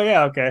 I'm like, oh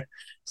yeah, okay,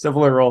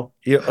 similar role.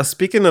 Yeah.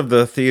 Speaking of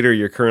the theater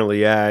you're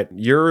currently at,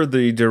 you're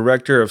the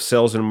director of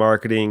sales and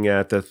marketing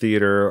at the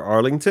Theater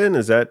Arlington.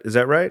 Is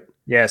that right?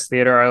 Yes,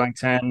 Theater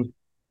Arlington.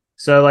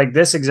 So like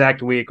this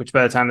exact week, which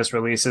by the time this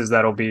releases,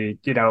 that'll be,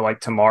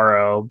 like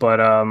tomorrow.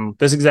 But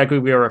this exact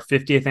week we are our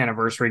 50th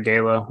anniversary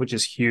gala, which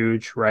is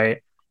huge,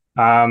 right?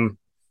 I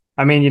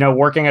mean,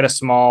 working at a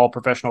small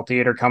professional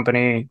theater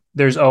company,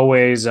 there's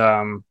always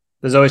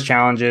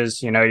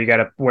challenges. You got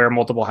to wear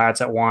multiple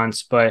hats at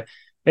once, but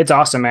it's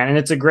awesome, man. And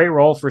it's a great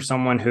role for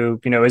someone who,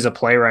 is a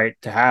playwright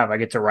to have. I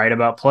get to write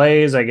about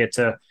plays. I get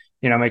to,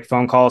 make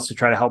phone calls to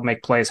try to help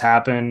make plays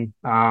happen.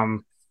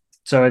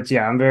 So I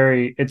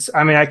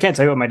can't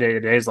tell you what my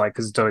day-to-day is like,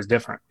 because it's always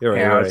different.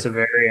 Right. It's a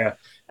very,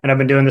 and I've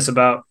been doing this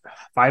about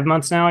 5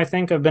 months now. I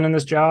think I've been in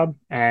this job,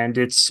 and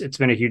it's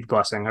been a huge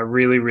blessing. I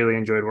really, really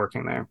enjoyed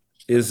working there.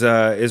 Is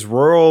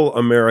rural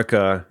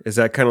America, is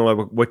that kind of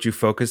like what you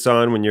focus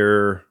on when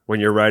you're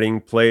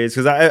writing plays?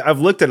 Because I've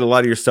looked at a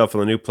lot of your stuff on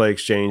the New Play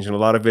Exchange, and a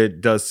lot of it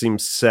does seem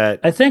set.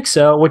 I think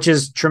so, which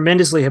is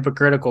tremendously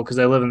hypocritical, because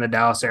I live in the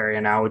Dallas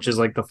area now, which is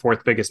like the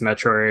 4th biggest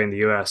metro area in the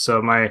U.S.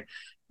 So my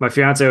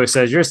fiance always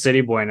says, "You're a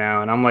city boy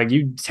now," and I'm like,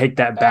 "You take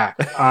that back."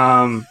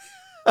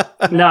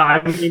 No,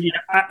 I mean,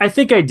 I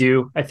think I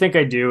do.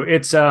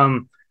 It's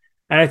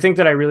and I think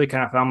that I really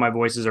kind of found my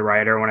voice as a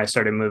writer when I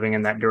started moving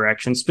in that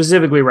direction,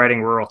 specifically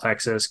writing rural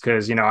Texas,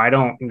 because, I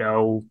don't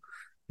know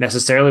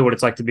necessarily what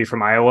it's like to be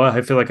from Iowa.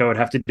 I feel like I would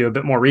have to do a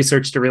bit more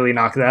research to really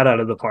knock that out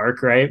of the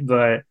park, right?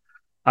 But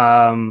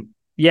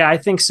yeah, I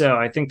think so.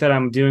 I think that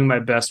I'm doing my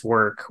best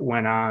work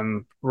when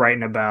I'm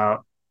writing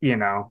about,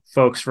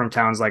 folks from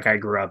towns like I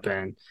grew up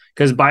in.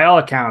 Because by all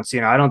accounts,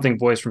 I don't think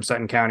boys from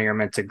Sutton County are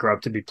meant to grow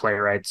up to be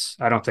playwrights.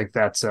 I don't think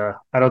that's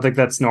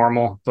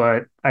normal,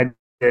 but I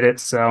did it,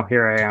 so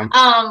here I am.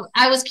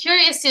 I was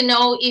curious to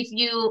know if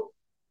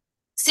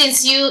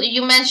since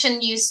you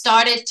mentioned you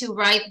started to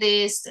write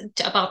this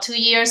about 2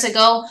 years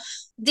ago,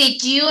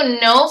 did you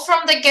know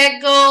from the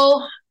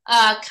get-go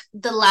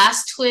the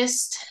last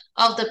twist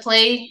of the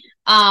play?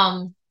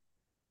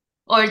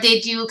 or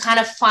did you kind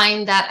of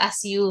find that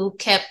as you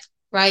kept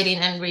writing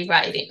and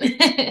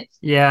rewriting?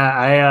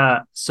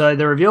 Yeah, so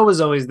the reveal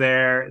was always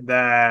there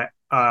that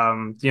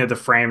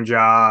the frame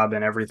job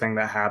and everything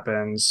that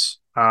happens.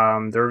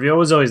 The reveal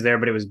was always there,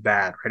 but it was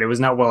bad, right? It was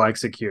not well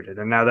executed.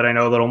 And now that I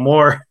know a little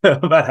more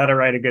about how to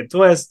write a good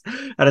twist,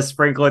 how to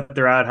sprinkle it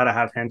throughout, how to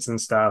have hints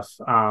and stuff,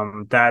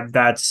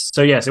 that's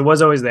so yes, it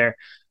was always there.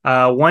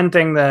 One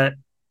thing that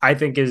I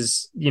think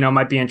is,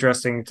 might be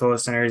interesting to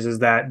listeners is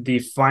that the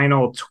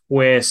final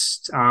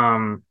twist,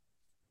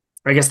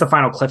 I guess the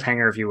final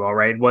cliffhanger, if you will,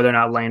 right? Whether or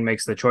not Lane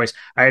makes the choice.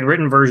 I had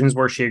written versions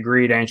where she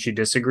agreed and she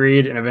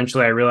disagreed. And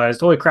eventually I realized,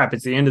 holy crap,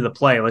 it's the end of the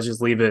play. Let's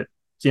just leave it,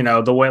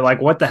 the way,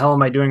 like, what the hell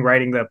am I doing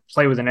writing the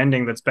play with an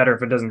ending that's better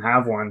if it doesn't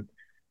have one?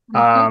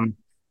 Mm-hmm.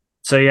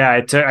 So yeah,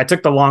 I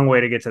took the long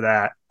way to get to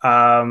that.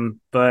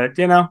 But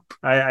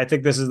I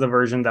think this is the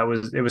version that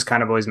was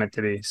kind of always meant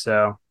to be.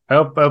 So I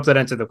hope that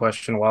answered the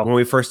question well. When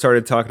we first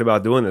started talking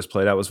about doing this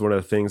play, that was one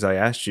of the things I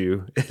asked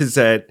you, is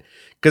that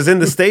because in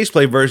the stage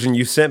play version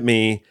you sent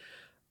me,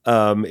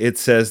 it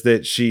says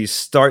that she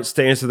starts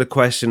to answer the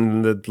question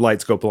and the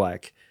lights go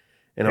black.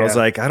 And I was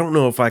like, I don't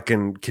know if I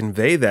can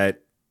convey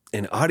that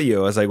in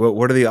audio. I was like,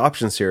 what are the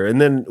options here? And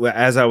then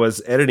as I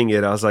was editing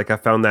it, I was like, I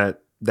found that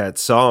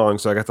song.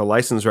 So I got the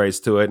license rights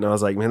to it. And I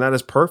was like, man, that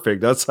is perfect.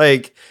 That's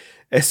like,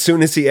 as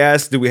soon as he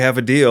asked, do we have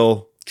a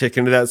deal? Kick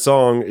into that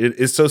song.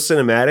 It's so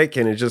cinematic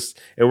and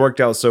it worked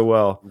out so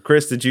well.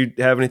 Chris, did you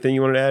have anything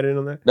you wanted to add in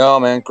on that? No,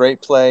 man.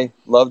 Great play.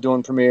 Love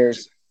doing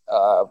premieres.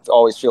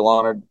 Always feel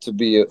honored to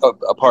be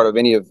a part of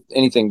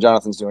anything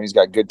Jonathan's doing. He's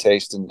got good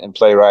taste in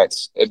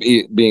playwrights,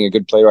 being a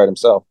good playwright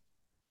himself.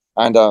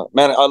 And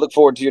man, I look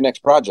forward to your next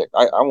project.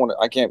 I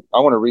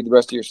want to read the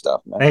rest of your stuff,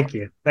 man. Thank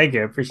you. I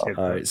appreciate it.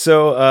 All right.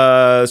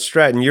 So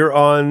Straton, you're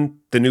on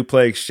the new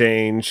Play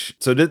Exchange.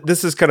 So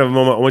this is kind of a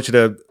moment I want you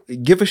to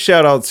give a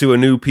shout out to a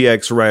new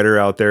PX writer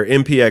out there,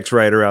 MPX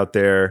writer out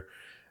there.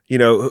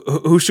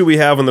 Who should we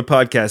have on the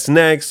podcast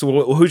next?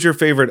 Who's your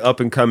favorite up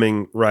and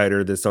coming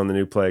writer that's on the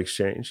new Play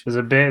Exchange?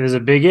 There's a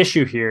big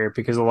issue here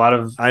because a lot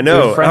of I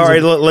know. All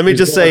right, let me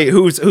just say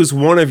who's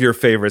one of your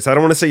favorites. I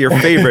don't want to say your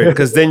favorite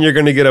because then you're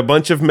going to get a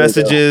bunch of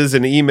messages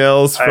and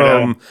emails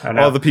from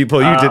all the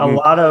people you didn't.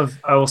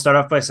 I will start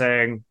off by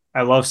saying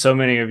I love so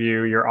many of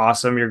you. You're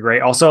awesome. You're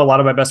great. Also, a lot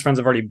of my best friends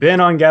have already been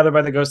on Gathered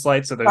by the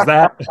Ghostlight, so there's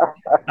that.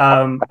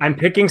 I'm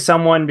picking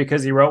someone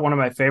because he wrote one of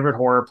my favorite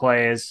horror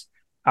plays.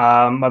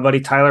 My buddy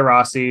Tyler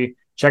Rossi.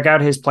 Check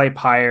out his play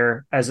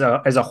Pyre. As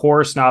a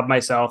horror snob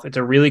myself, it's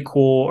a really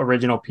cool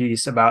original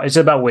piece it's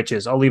about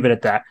witches. I'll leave it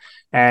at that.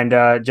 And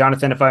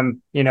Jonathan, if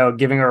I'm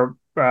giving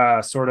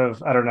a sort of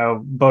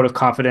vote of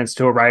confidence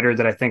to a writer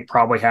that I think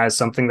probably has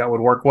something that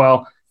would work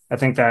well, I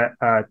think that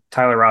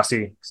Tyler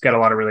Rossi has got a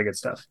lot of really good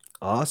stuff.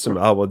 Awesome.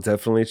 I will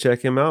definitely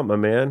check him out, my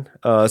man.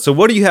 So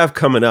what do you have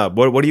coming up?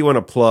 What do you want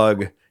to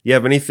plug? You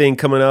have anything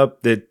coming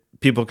up that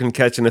people can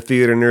catch in a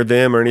theater near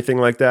them or anything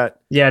like that?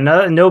 Yeah,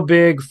 no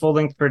big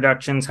full-length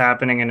productions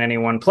happening in any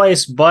one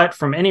place, but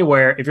from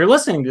anywhere. If you're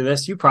listening to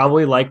this, you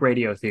probably like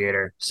radio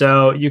theater.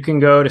 So you can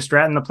go to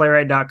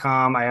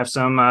stratontheplaywright.com. I have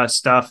some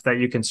stuff that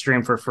you can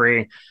stream for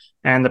free.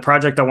 And the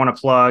project I want to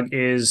plug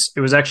it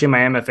was actually my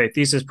MFA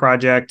thesis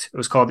project. It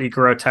was called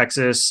Icaro,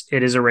 Texas.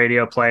 It is a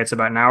radio play. It's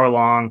about an hour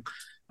long.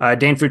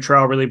 Dane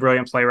Futrell, really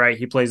brilliant playwright.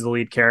 He plays the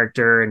lead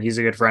character and he's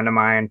a good friend of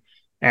mine.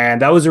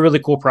 And that was a really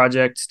cool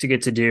project to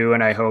get to do,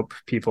 and I hope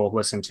people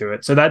listen to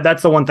it. So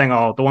that's the one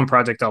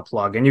project I'll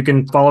plug. And you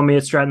can follow me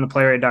at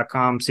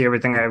stratontheplaywright.com, see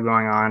everything I have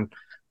going on.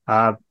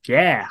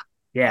 Yeah.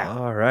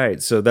 All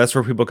right. So that's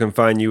where people can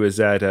find you, is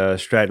at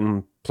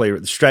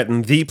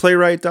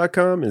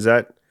stratontheplaywright.com. Is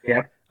that?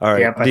 Yep. All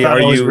right. Yep. I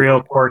thought it was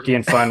real quirky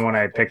and fun when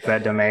I picked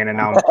that domain, and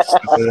now I'm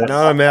stuck with it.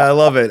 No, man, I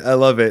love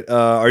it.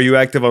 Are you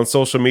active on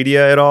social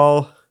media at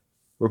all,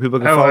 where people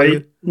can follow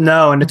you?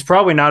 No, and it's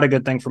probably not a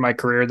good thing for my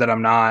career that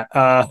I'm not.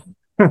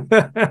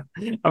 I'm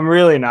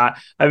really not.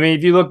 I mean,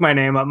 if you look my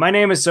name up, my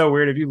name is so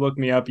weird. If you look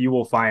me up, you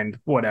will find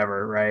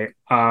whatever, right?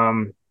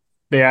 But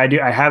yeah,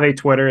 I have a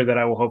Twitter that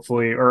I will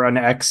hopefully, or an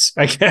X,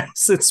 I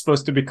guess it's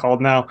supposed to be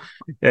called now.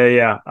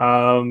 Yeah.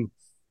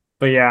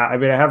 But yeah, I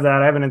mean, I have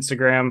that. I have an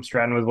Instagram,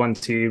 Straton with 1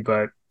 T,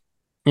 but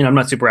I'm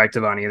not super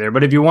active on either.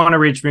 But if you want to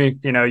reach me,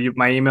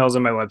 my email's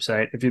on my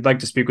website. If you'd like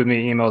to speak with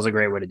me, email is a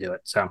great way to do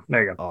it. So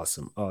there you go.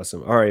 Awesome. All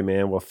right,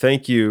 man. Well,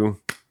 thank you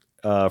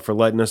for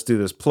letting us do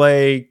this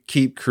play.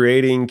 Keep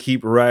creating,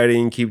 keep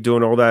writing, keep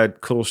doing all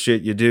that cool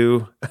shit you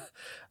do.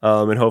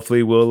 And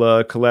hopefully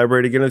we'll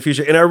collaborate again in the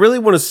future. And I really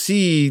want to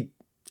see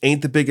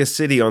Ain't the Biggest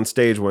City on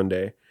stage one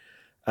day.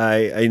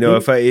 I know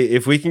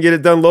if we can get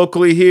it done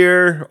locally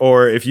here,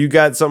 or if you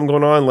got something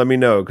going on, let me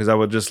know, because I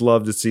would just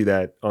love to see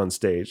that on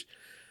stage.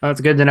 That's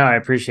good to know. I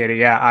appreciate it.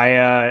 Yeah,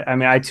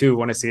 I too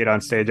want to see it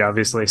on stage,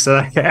 obviously. So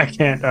I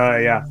can't.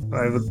 I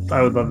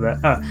would love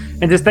that.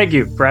 And just thank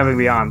you for having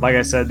me on. Like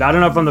I said, I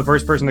don't know if I'm the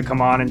first person to come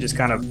on and just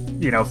kind of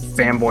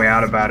fanboy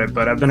out about it,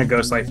 but I've been a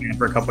Ghostlight fan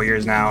for a couple of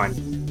years now,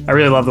 and I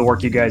really love the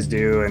work you guys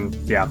do. And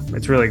yeah,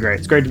 it's really great.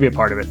 It's great to be a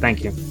part of it.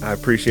 Thank you. I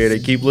appreciate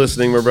it. Keep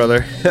listening, my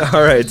brother.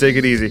 All right, take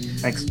it easy.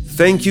 Thanks.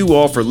 Thank you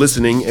all for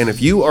listening, and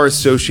if you are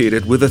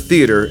associated with a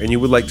theater and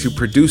you would like to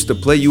produce the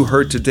play you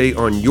heard today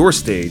on your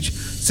stage,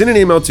 send an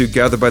email to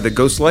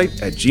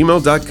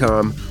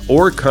gatherbytheghostlight@gmail.com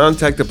or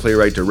contact the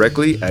playwright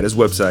directly at his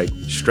website,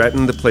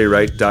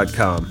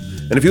 stratontheplaywright.com.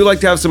 And if you'd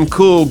like to have some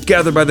cool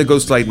Gather by the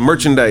Ghostlight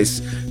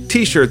merchandise,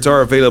 t-shirts are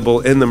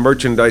available in the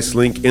merchandise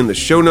link in the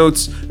show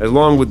notes,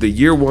 along with the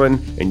Year 1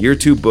 and Year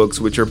 2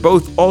 books, which are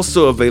both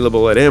also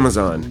available at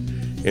Amazon.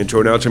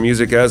 Intro and outro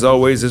music, as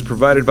always, is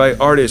provided by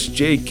artist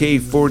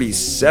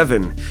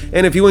JK47.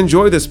 And if you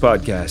enjoy this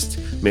podcast,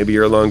 maybe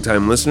you're a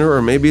longtime listener,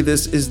 or maybe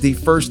this is the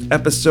first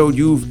episode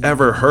you've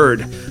ever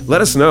heard, let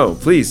us know.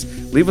 Please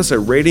leave us a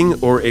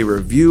rating or a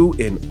review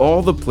in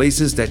all the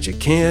places that you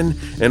can.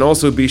 And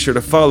also be sure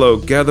to follow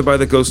Gather by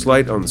the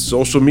Ghostlight on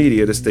social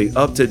media to stay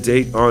up to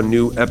date on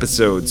new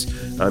episodes.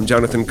 I'm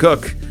Jonathan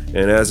Cook,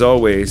 and as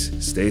always,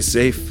 stay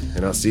safe,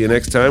 and I'll see you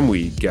next time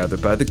we Gather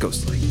by the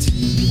Ghostlight.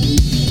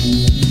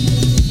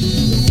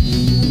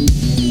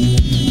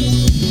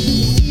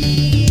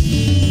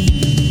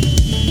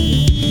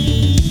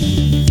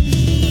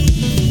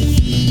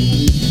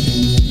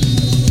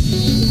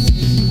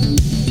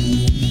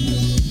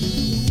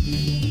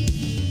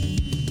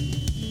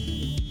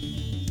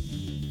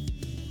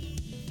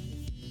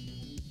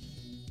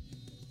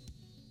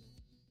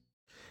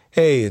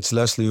 Hey, it's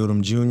Leslie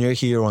Odom Jr.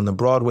 here on the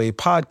Broadway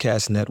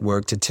Podcast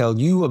Network to tell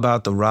you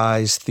about the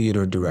Rise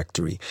Theater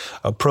Directory,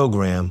 a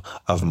program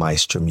of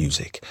Maestro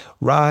Music.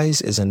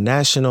 Rise is a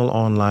national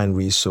online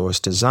resource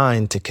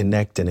designed to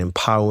connect and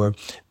empower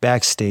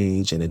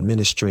backstage and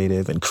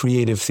administrative and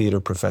creative theater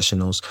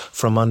professionals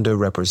from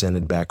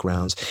underrepresented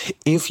backgrounds.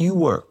 If you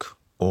work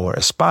or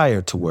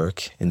aspire to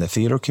work in the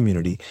theater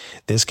community,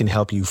 this can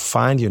help you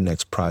find your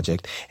next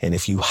project. And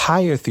if you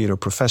hire theater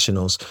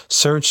professionals,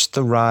 search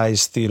the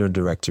Rise Theater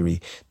Directory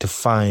to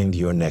find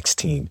your next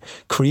team.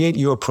 Create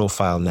your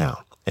profile now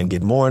and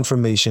get more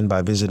information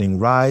by visiting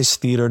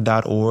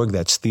risetheater.org.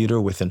 That's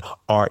theater with an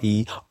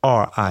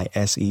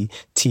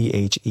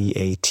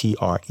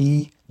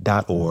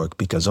RERISETHEATRE.org,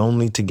 because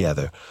only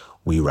together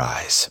we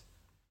rise.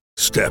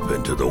 Step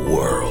into the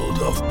world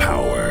of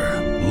power,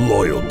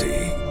 loyalty,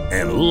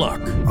 and luck.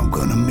 I'm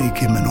gonna make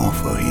him an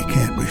offer he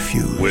can't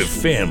refuse. With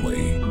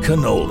family,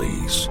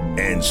 cannolis,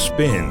 and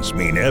spins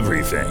mean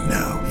everything.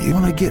 Now, you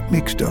wanna get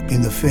mixed up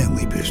in the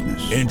family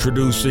business.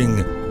 Introducing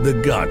The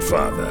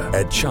Godfather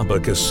at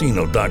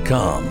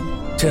ChumbaCasino.com.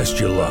 Test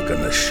your luck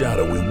in the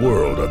shadowy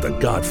world of The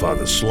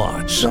Godfather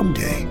slot.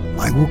 Someday,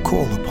 I will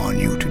call upon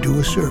you to do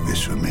a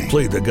service for me.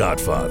 Play The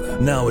Godfather,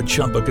 now at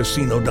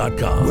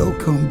ChumbaCasino.com.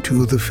 Welcome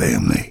to the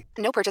family.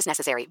 No purchase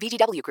necessary.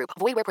 VGW Group.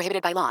 Void where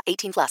prohibited by law.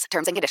 18+.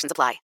 Terms and conditions apply.